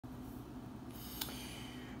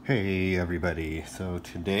Hey everybody, so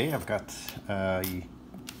today I've got a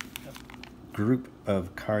group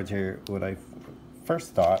of cards here. What I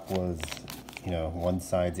first thought was, one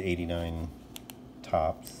side's 89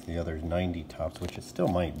 tops, the other's 90 tops, which it still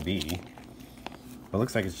might be. But it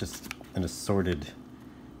looks like it's just an assorted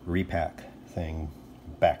repack thing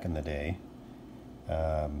back in the day.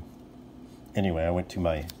 Anyway, I went to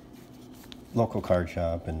my local card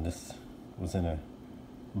shop and this was in a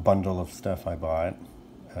bundle of stuff I bought.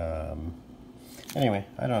 Anyway,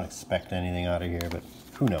 I don't expect anything out of here, but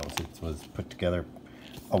who knows? It was put together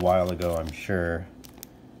a while ago, I'm sure.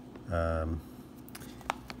 I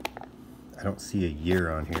don't see a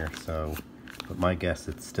year on here, so, but my guess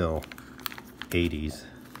it's still 80s.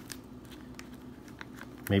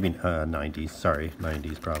 Maybe 90s, sorry,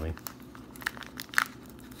 90s probably.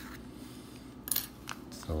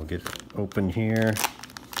 So we'll get open here.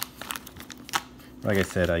 Like I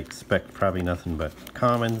said, I expect probably nothing but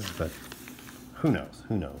commons, but who knows?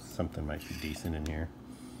 Who knows? Something might be decent in here.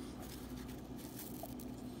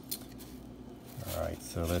 Alright,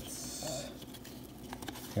 so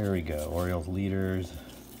here we go. Orioles leaders.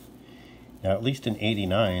 Now, at least in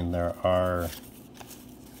 89, there are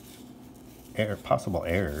possible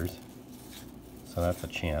errors, so that's a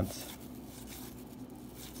chance.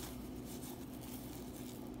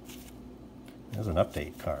 There's an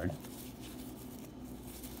update card.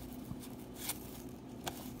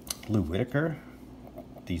 Lou Whitaker,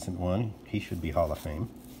 decent one. He should be Hall of Fame.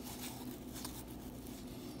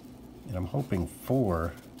 And I'm hoping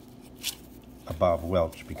for a Bob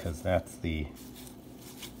Welch because that's the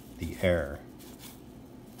heir,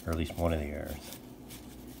 or at least one of the heirs,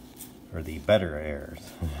 or the better heirs.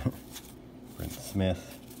 Brent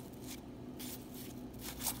Smith.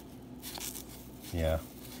 Yeah,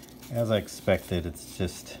 as I expected, it's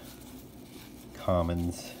just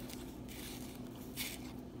commons.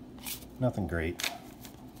 Nothing great.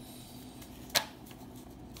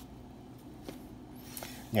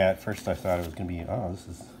 Yeah, at first I thought it was going to be, oh, this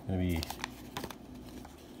is going to be,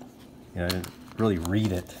 I didn't really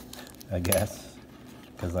read it, I guess,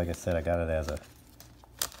 because like I said, I got it as a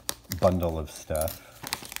bundle of stuff,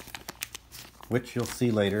 which you'll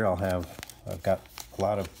see later. I've got a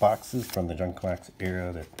lot of boxes from the Junk Wax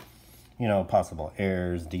era that, possible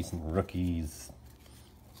heirs, decent rookies,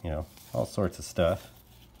 all sorts of stuff.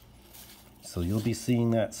 So you'll be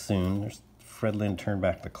seeing that soon. There's Fred Lynn, Turn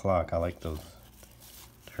Back the Clock. I like those.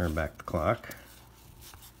 Turn Back the Clock.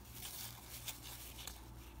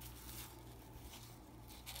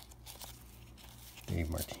 Dave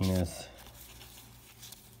Martinez.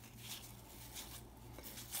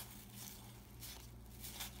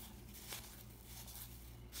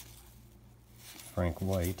 Frank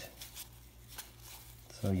White.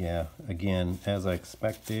 So yeah, again, as I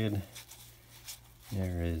expected,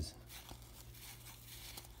 there is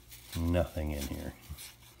nothing in here.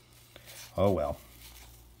 Oh well.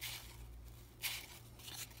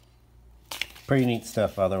 Pretty neat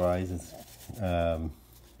stuff otherwise. It's,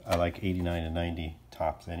 I like 89 and 90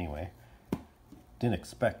 tops anyway. Didn't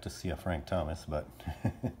expect to see a Frank Thomas, but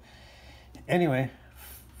anyway,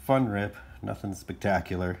 fun rip. Nothing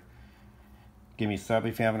spectacular. Give me a sub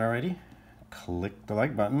if you haven't already. Click the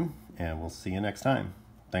like button, and we'll see you next time.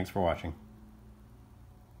 Thanks for watching.